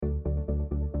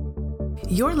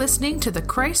You're listening to the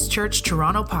Christ Church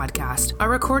Toronto podcast, a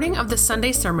recording of the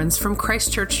Sunday sermons from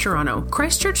Christ Church Toronto.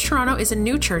 Christ Church Toronto is a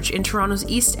new church in Toronto's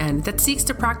East End that seeks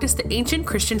to practice the ancient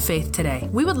Christian faith today.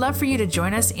 We would love for you to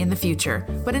join us in the future,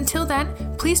 but until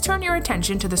then, please turn your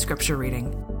attention to the scripture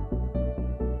reading.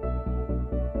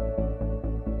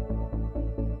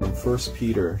 From 1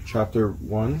 Peter chapter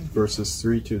 1, verses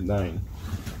 3 to 9.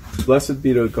 Blessed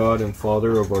be the God and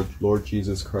Father of our Lord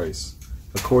Jesus Christ.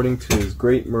 According to his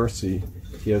great mercy,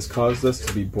 he has caused us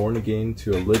to be born again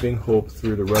to a living hope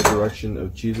through the resurrection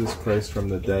of Jesus Christ from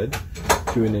the dead,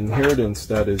 to an inheritance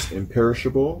that is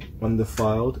imperishable,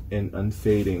 undefiled, and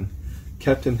unfading,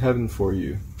 kept in heaven for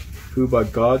you, who by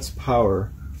God's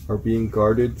power are being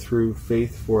guarded through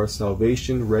faith for a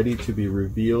salvation ready to be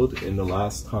revealed in the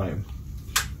last time.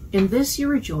 In this you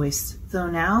rejoice, though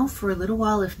now, for a little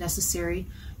while if necessary,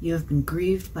 you have been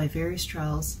grieved by various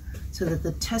trials, so that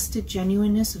the tested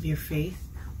genuineness of your faith,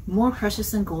 more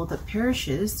precious than gold that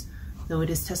perishes, though it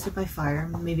is tested by fire,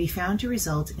 may be found to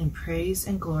result in praise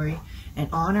and glory and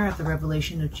honor at the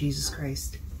revelation of Jesus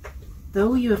Christ.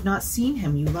 Though you have not seen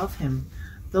him, you love him.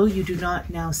 Though you do not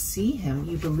now see him,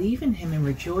 you believe in him and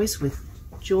rejoice with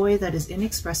joy that is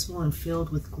inexpressible and filled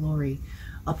with glory,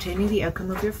 obtaining the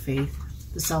outcome of your faith,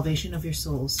 the salvation of your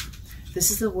souls.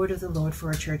 This is the word of the Lord for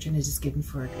our church, and it is given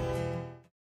for our good.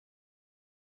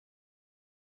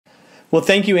 Well,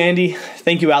 thank you, Andy.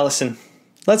 Thank you, Allison.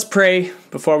 Let's pray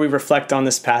before we reflect on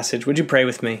this passage. Would you pray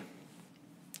with me?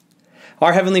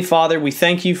 Our Heavenly Father, we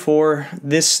thank you for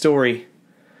this story.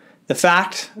 The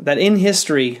fact that in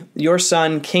history, your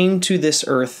Son came to this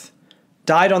earth,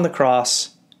 died on the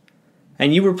cross,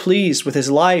 and you were pleased with his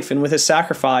life and with his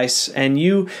sacrifice, and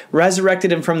you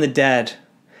resurrected him from the dead.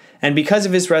 And because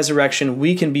of his resurrection,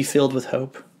 we can be filled with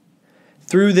hope.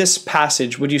 Through this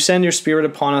passage, would you send your Spirit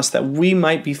upon us that we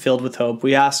might be filled with hope?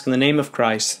 We ask in the name of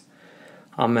Christ.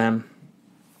 Amen.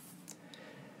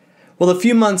 Well, a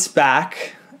few months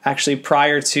back, actually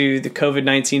prior to the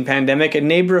COVID-19 pandemic, a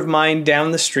neighbor of mine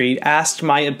down the street asked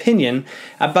my opinion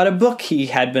about a book he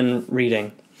had been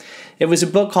reading. It was a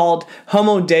book called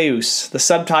Homo Deus. The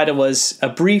subtitle was A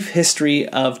Brief History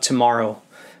of Tomorrow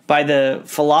by the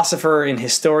philosopher and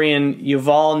historian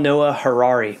Yuval Noah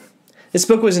Harari. This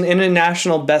book was an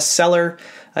international bestseller.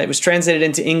 It was translated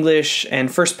into English and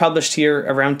first published here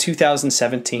around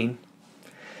 2017.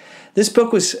 This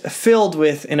book was filled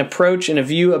with an approach and a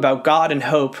view about God and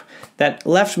hope that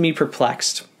left me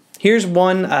perplexed. Here's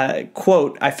one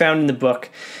quote I found in the book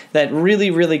that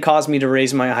really caused me to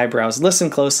raise my eyebrows. Listen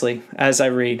closely as I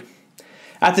read.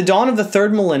 At the dawn of the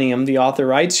third millennium, the author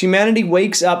writes, humanity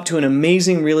wakes up to an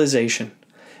amazing realization.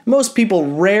 Most people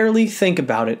rarely think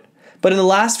about it, but in the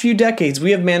last few decades, we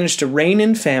have managed to rein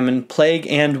in famine, plague,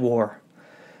 and war.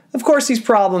 Of course, these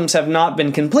problems have not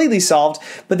been completely solved,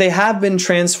 but they have been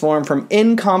transformed from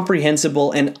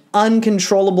incomprehensible and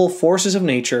uncontrollable forces of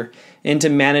nature into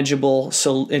manageable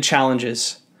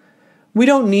challenges. We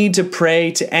don't need to pray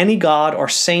to any god or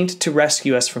saint to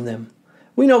rescue us from them.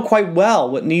 We know quite well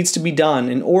what needs to be done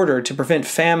in order to prevent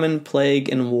famine, plague,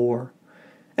 and war.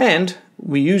 And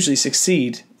we usually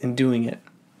succeed in doing it.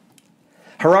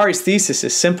 Harari's thesis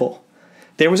is simple.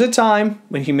 There was a time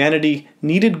when humanity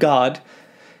needed God,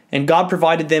 and God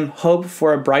provided them hope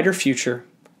for a brighter future,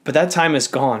 but that time is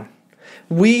gone.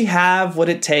 We have what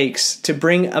it takes to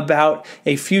bring about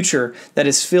a future that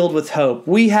is filled with hope.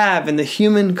 We have in the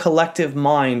human collective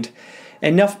mind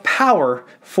enough power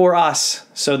for us,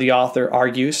 so the author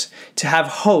argues, to have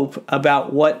hope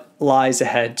about what lies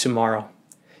ahead tomorrow.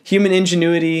 Human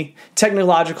ingenuity,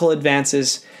 technological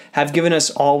advances have given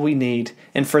us all we need,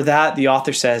 and for that, the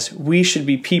author says, we should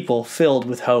be people filled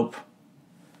with hope.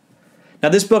 Now,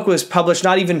 this book was published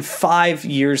not even 5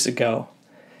 years ago,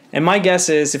 and my guess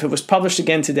is if it was published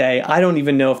again today, I don't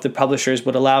even know if the publishers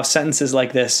would allow sentences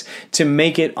like this to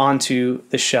make it onto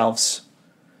the shelves.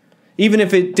 Even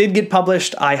if it did get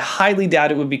published, I highly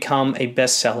doubt it would become a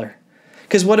bestseller.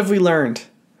 Because what have we learned?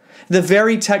 The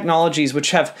very technologies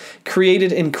which have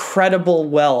created incredible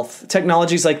wealth,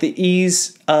 technologies like the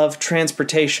ease of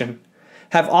transportation,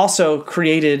 have also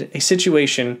created a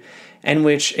situation in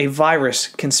which a virus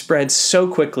can spread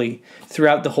so quickly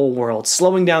throughout the whole world,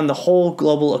 slowing down the whole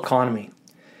global economy.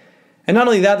 And not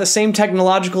only that, the same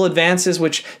technological advances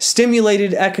which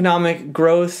stimulated economic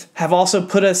growth have also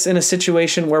put us in a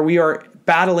situation where we are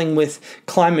battling with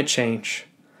climate change.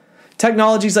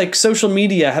 Technologies like social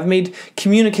media have made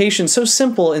communication so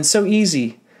simple and so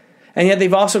easy, and yet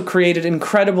they've also created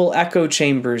incredible echo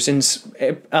chambers, and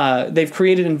they've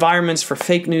created environments for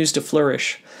fake news to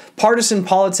flourish. Partisan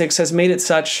politics has made it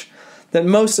such that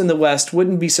most in the West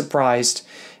wouldn't be surprised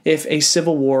if a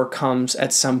civil war comes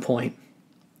at some point.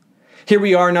 Here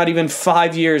we are not even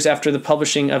 5 years after the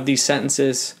publishing of these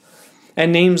sentences,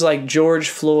 and names like George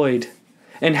Floyd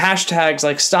and hashtags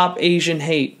like Stop Asian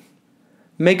Hate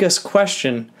make us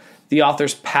question the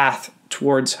author's path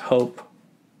towards hope.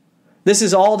 This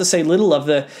is all to say little of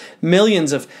the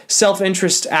millions of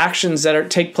self-interest actions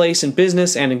that take place in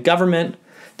business and in government,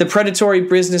 the predatory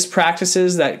business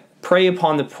practices that prey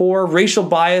upon the poor, racial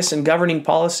bias in governing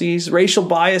policies, racial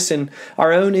bias in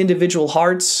our own individual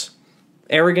hearts,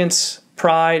 arrogance,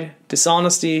 pride,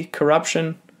 dishonesty,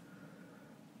 corruption.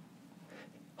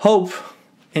 Hope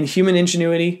and human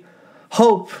ingenuity,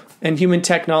 hope and human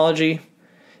technology,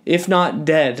 if not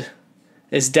dead,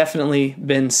 has definitely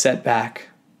been set back.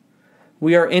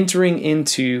 We are entering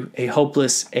into a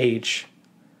hopeless age.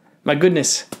 My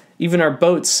goodness, even our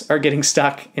boats are getting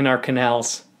stuck in our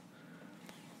canals.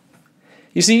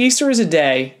 You see, Easter is a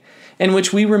day in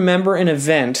which we remember an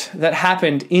event that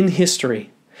happened in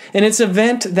history. And it's an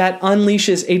event that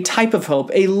unleashes a type of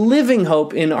hope, a living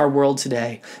hope in our world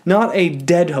today, not a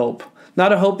dead hope,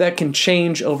 not a hope that can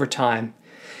change over time.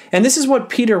 And this is what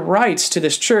Peter writes to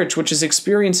this church, which is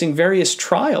experiencing various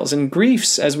trials and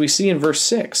griefs, as we see in verse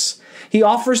 6. He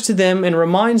offers to them and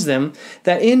reminds them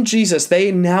that in Jesus,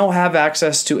 they now have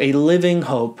access to a living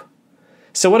hope.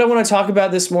 So what I want to talk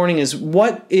about this morning is,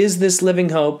 what is this living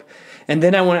hope? And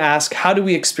then I want to ask, how do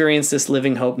we experience this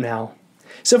living hope now?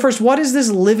 So first, what is this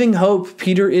living hope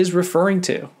Peter is referring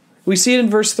to? We see it in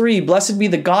verse 3, "Blessed be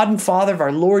the God and Father of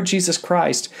our Lord Jesus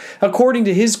Christ. According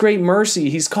to his great mercy,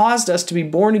 he's caused us to be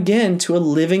born again to a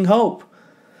living hope."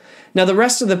 Now, the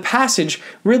rest of the passage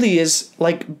really is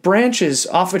like branches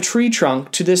off a tree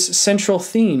trunk to this central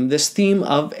theme, this theme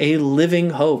of a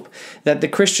living hope that the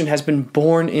Christian has been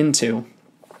born into.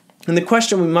 And the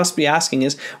question we must be asking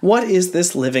is, what is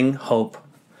this living hope?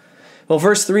 Well,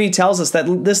 verse 3 tells us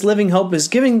that this living hope is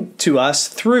given to us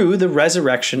through the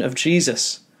resurrection of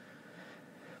Jesus.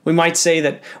 We might say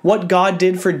that what God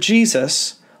did for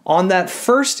Jesus on that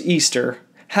first Easter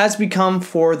has become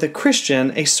for the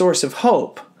Christian a source of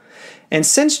hope. And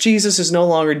since Jesus is no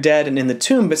longer dead and in the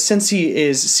tomb, but since he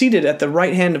is seated at the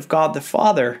right hand of God the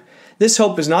Father, this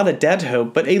hope is not a dead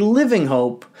hope, but a living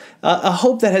hope, a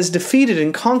hope that has defeated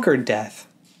and conquered death.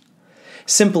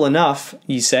 Simple enough,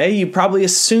 you say. You probably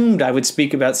assumed I would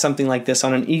speak about something like this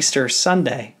on an Easter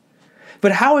Sunday.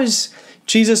 But how is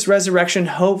Jesus' resurrection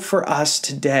hope for us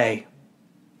today?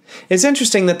 It's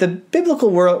interesting that the biblical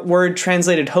word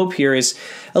translated hope here is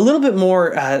a little bit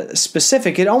more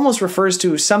specific. It almost refers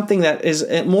to something that is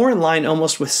more in line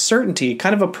almost with certainty,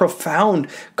 kind of a profound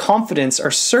confidence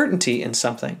or certainty in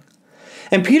something.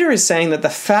 And Peter is saying that the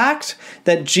fact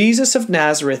that Jesus of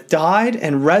Nazareth died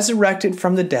and resurrected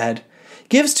from the dead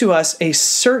gives to us a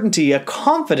certainty, a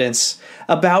confidence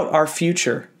about our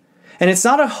future. And it's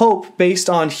not a hope based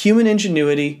on human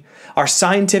ingenuity, our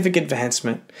scientific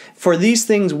advancement. For these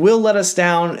things will let us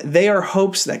down. They are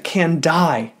hopes that can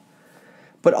die.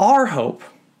 But our hope,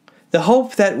 the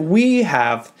hope that we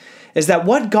have, is that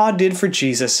what God did for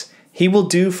Jesus, he will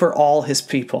do for all his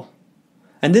people.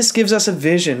 And this gives us a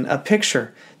vision, a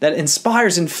picture that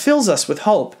inspires and fills us with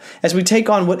hope as we take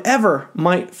on whatever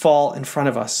might fall in front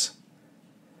of us.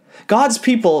 God's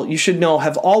people, you should know,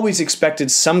 have always expected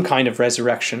some kind of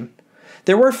resurrection.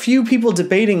 There were few people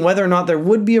debating whether or not there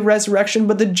would be a resurrection,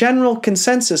 but the general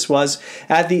consensus was,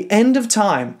 at the end of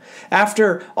time,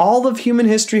 after all of human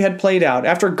history had played out,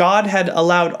 after God had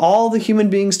allowed all the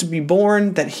human beings to be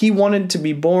born that he wanted to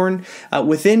be born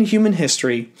within human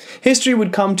history, history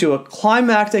would come to a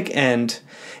climactic end,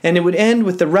 and it would end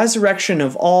with the resurrection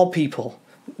of all people,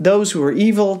 those who are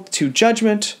evil to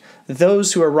judgment,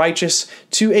 those who are righteous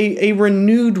to a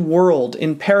renewed world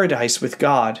in paradise with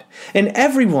God. And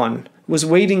everyone was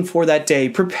waiting for that day,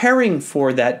 preparing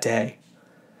for that day.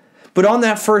 But on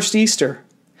that first Easter,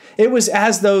 it was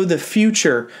as though the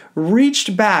future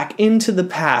reached back into the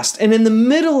past, and in the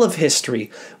middle of history,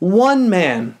 one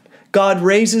man God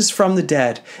raises from the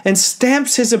dead and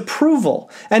stamps his approval.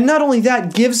 And not only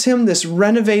that, gives him this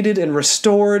renovated and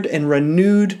restored and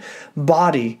renewed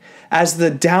body as the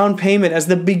down payment, as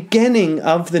the beginning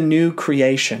of the new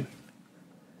creation.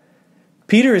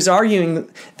 Peter is arguing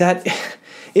that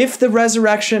if the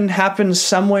resurrection happens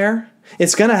somewhere,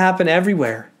 it's going to happen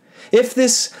everywhere. If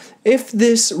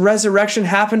this resurrection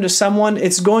happened to someone,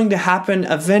 it's going to happen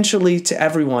eventually to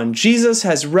everyone. Jesus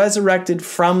has resurrected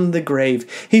from the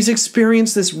grave. He's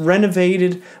experienced this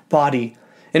renovated body.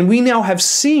 And we now have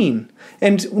seen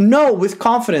and know with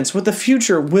confidence what the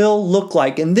future will look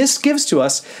like. And this gives to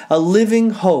us a living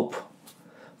hope.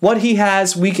 What he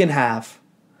has, we can have.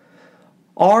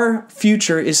 Our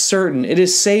future is certain. It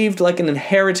is saved like an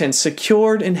inheritance,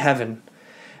 secured in heaven.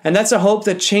 And that's a hope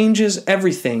that changes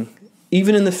everything,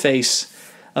 even in the face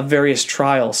of various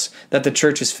trials that the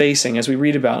church is facing, as we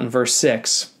read about in verse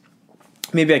 6.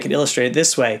 Maybe I could illustrate it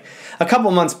this way. A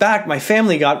couple months back, my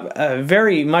family got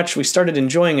we started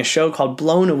enjoying a show called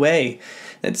Blown Away.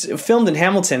 It's filmed in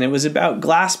Hamilton. It was about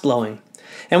glass blowing.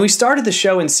 And we started the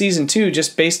show in season 2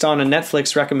 just based on a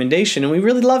Netflix recommendation, and we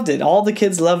really loved it. All the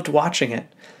kids loved watching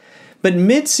it. But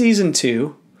mid-season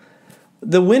 2,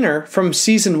 the winner from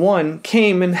season 1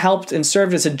 came and helped and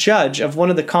served as a judge of one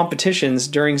of the competitions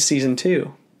during season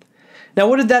 2. Now,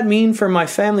 what did that mean for my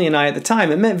family and I at the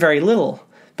time? It meant very little.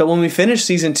 But when we finished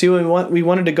season 2 and we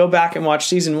wanted to go back and watch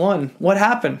season 1, what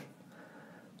happened?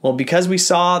 Well, because we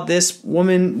saw this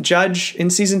woman judge in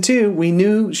season 2, we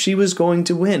knew she was going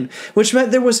to win, which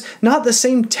meant there was not the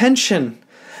same tension,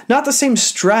 not the same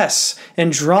stress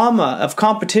and drama of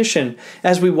competition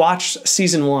as we watched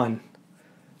season 1.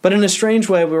 But in a strange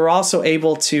way, we were also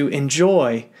able to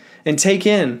enjoy and take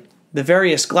in the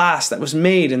various glass that was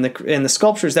made and the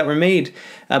sculptures that were made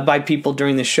by people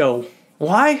during the show.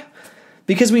 Why?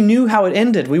 Because we knew how it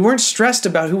ended. We weren't stressed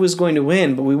about who was going to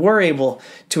win, but we were able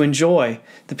to enjoy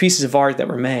the pieces of art that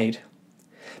were made.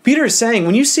 Peter is saying,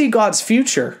 when you see God's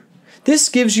future, this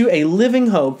gives you a living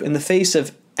hope in the face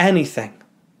of anything.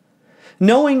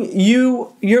 Knowing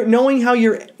how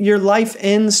your life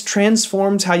ends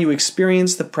transforms how you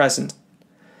experience the present.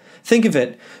 Think of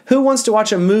it. Who wants to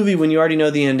watch a movie when you already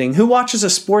know the ending? Who watches a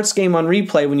sports game on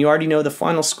replay when you already know the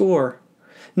final score?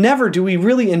 Never do we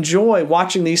really enjoy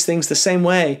watching these things the same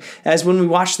way as when we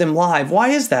watch them live. Why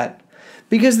is that?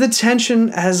 Because the tension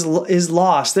is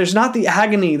lost. There's not the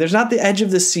agony. There's not the edge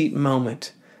of the seat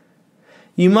moment.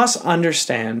 You must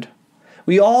understand,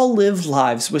 we all live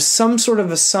lives with some sort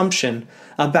of assumption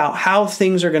about how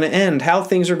things are going to end, how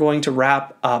things are going to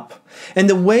wrap up. And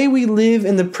the way we live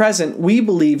in the present, we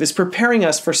believe, is preparing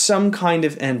us for some kind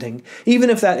of ending, even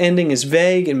if that ending is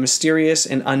vague and mysterious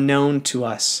and unknown to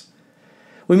us.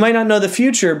 We might not know the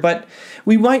future, but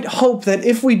we might hope that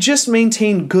if we just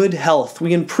maintain good health,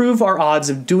 we improve our odds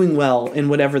of doing well in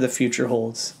whatever the future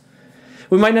holds.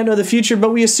 We might not know the future,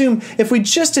 but we assume if we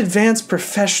just advance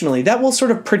professionally, that will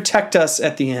sort of protect us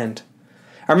at the end.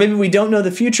 Or maybe we don't know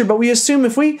the future, but we assume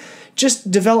if we just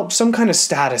develop some kind of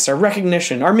status or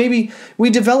recognition, or maybe we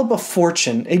develop a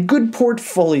fortune, a good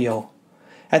portfolio,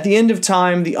 at the end of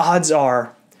time, the odds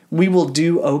are we will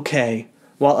do okay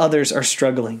while others are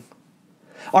struggling.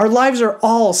 Our lives are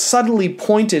all subtly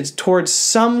pointed towards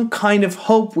some kind of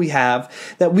hope we have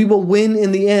that we will win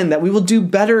in the end, that we will do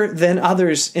better than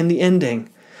others in the ending.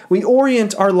 We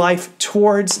orient our life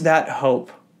towards that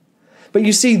hope. But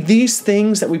you see, these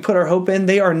things that we put our hope in,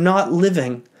 they are not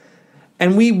living.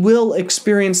 And we will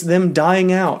experience them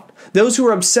dying out. Those who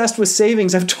are obsessed with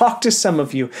savings, I've talked to some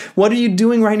of you. What are you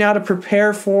doing right now to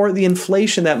prepare for the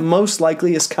inflation that most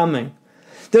likely is coming?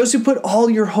 Those who put all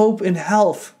your hope in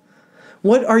health,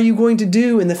 what are you going to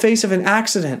do in the face of an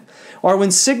accident? Or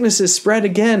when sickness is spread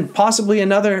again, possibly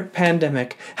another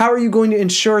pandemic? How are you going to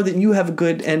ensure that you have a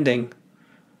good ending?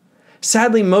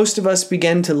 Sadly, most of us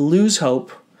begin to lose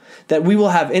hope that we will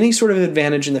have any sort of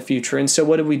advantage in the future. And so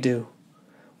what do?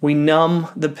 We numb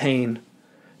the pain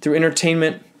through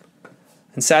entertainment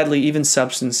and sadly even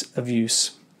substance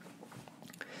abuse.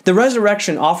 The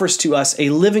resurrection offers to us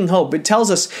a living hope. It tells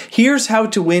us here's how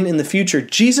to win in the future.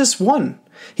 Jesus won.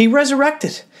 He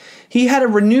resurrected. He had a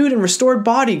renewed and restored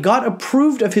body. God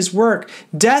approved of his work.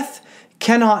 Death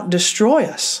cannot destroy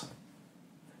us.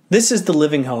 This is the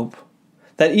living hope,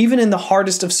 that even in the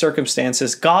hardest of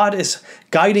circumstances, God is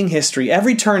guiding history,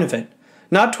 every turn of it,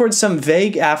 not towards some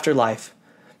vague afterlife,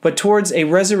 but towards a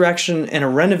resurrection and a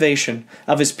renovation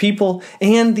of his people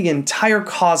and the entire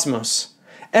cosmos.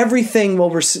 Everything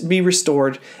will be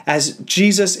restored as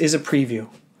Jesus is a preview.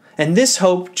 And this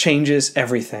hope changes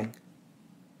everything.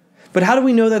 But how do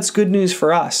we know that's good news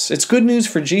for us? It's good news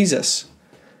for Jesus.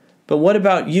 But what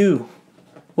about you?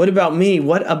 What about me?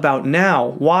 What about now?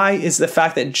 Why is the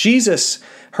fact that Jesus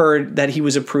heard that he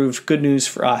was approved good news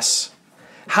for us?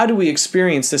 How do we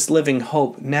experience this living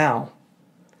hope now?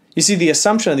 You see, the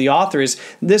assumption of the author is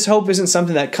this hope isn't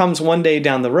something that comes one day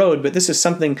down the road, but this is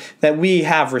something that we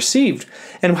have received.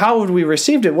 And how would we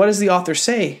received it? What does the author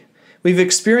say? We've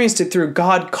experienced it through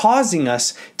God causing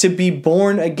us to be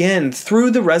born again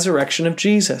through the resurrection of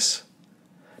Jesus.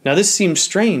 Now, this seems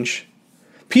strange.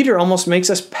 Peter almost makes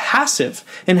us passive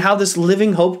in how this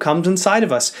living hope comes inside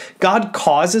of us. God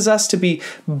causes us to be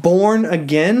born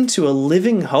again to a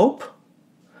living hope?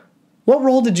 What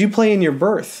role did you play in your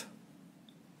birth?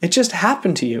 It just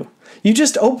happened to you. You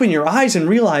just open your eyes and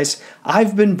realize,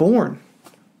 I've been born.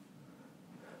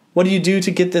 What do you do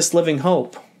to get this living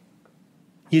hope?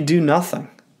 You do nothing.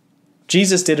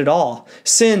 Jesus did it all.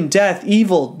 Sin, death,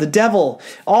 evil, the devil,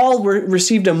 all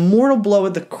received a mortal blow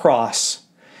at the cross.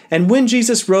 And when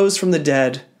Jesus rose from the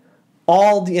dead,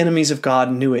 all the enemies of God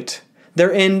knew it.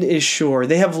 Their end is sure.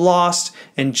 They have lost,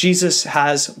 and Jesus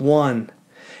has won.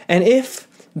 And if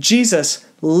Jesus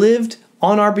lived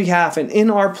on our behalf and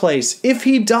in our place, if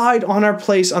he died on our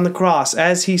place on the cross,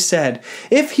 as he said,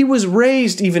 if he was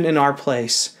raised even in our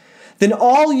place, then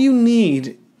all you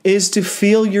need is to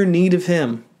feel your need of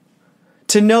him.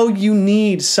 To know you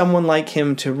need someone like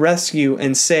him to rescue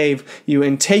and save you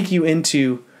and take you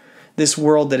into this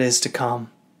world that is to come.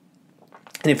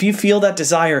 And if you feel that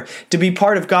desire to be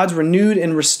part of God's renewed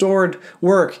and restored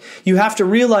work, you have to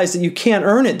realize that you can't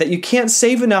earn it, that you can't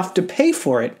save enough to pay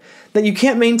for it, that you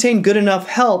can't maintain good enough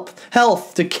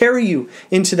health to carry you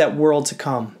into that world to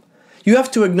come. You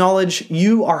have to acknowledge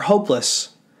you are hopeless,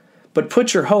 but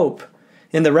put your hope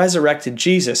in the resurrected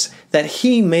Jesus, that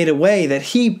he made a way, that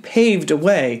he paved a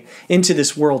way into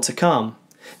this world to come.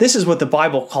 This is what the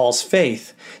Bible calls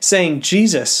faith, saying,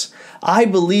 Jesus, I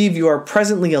believe you are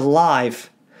presently alive.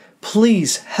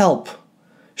 Please help.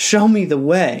 Show me the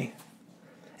way.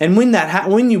 And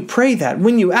when you pray that,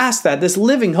 when you ask that, this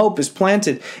living hope is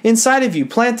planted inside of you,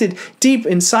 planted deep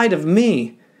inside of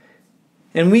me.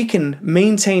 And we can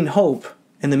maintain hope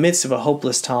in the midst of a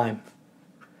hopeless time.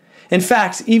 In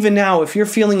fact, even now, if you're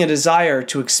feeling a desire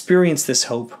to experience this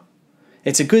hope,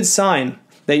 it's a good sign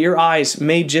that your eyes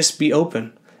may just be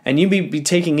open and you may be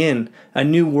taking in a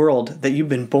new world that you've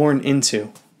been born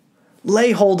into.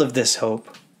 Lay hold of this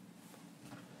hope.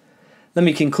 Let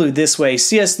me conclude this way.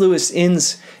 C.S. Lewis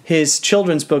ends his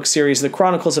children's book series, The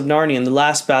Chronicles of Narnia and the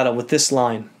Last Battle, with this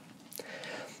line.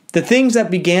 The things that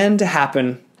began to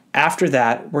happen after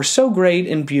that were so great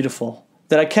and beautiful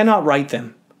that I cannot write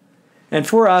them. And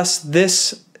for us,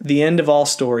 this, the end of all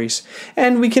stories,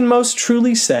 and we can most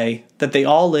truly say that they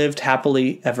all lived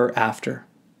happily ever after.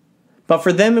 But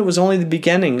for them, it was only the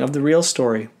beginning of the real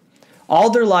story. All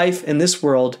their life in this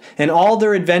world and all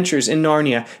their adventures in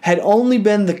Narnia had only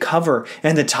been the cover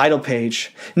and the title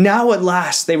page. Now at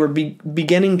last they were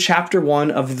beginning chapter 1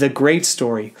 of the great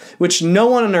story, which no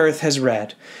one on earth has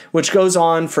read, which goes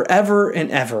on forever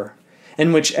and ever,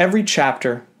 in which every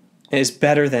chapter is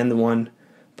better than the one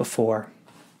before.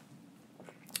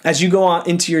 As you go on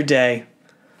into your day,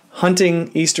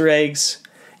 hunting Easter eggs,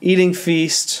 eating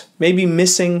feast, maybe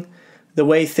missing the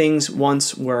way things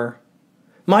once were,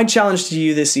 my challenge to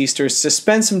you this Easter is to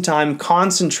spend some time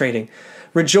concentrating,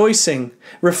 rejoicing,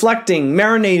 reflecting,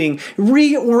 marinating,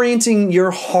 reorienting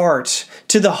your heart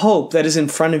to the hope that is in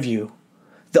front of you,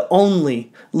 the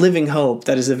only living hope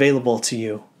that is available to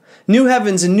you. New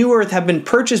heavens and new earth have been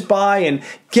purchased by and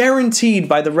guaranteed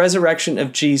by the resurrection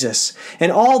of Jesus.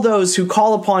 And all those who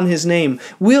call upon his name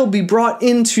will be brought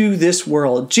into this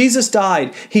world. Jesus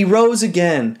died. He rose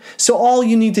again. So all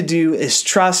you need to do is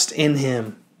trust in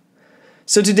him.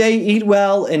 So today, eat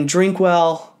well and drink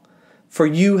well, for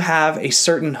you have a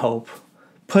certain hope.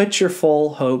 Put your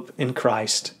full hope in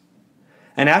Christ.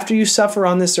 And after you suffer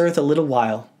on this earth a little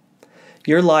while,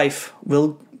 your life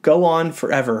will go on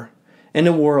forever in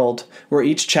a world where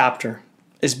each chapter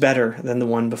is better than the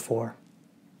one before.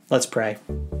 Let's pray.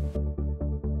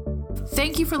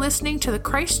 Thank you for listening to the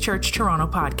Christ Church Toronto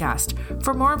podcast.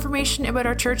 For more information about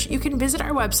our church, you can visit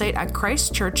our website at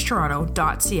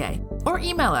christchurchtoronto.ca or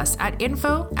email us at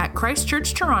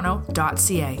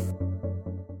info@christchurchtoronto.ca.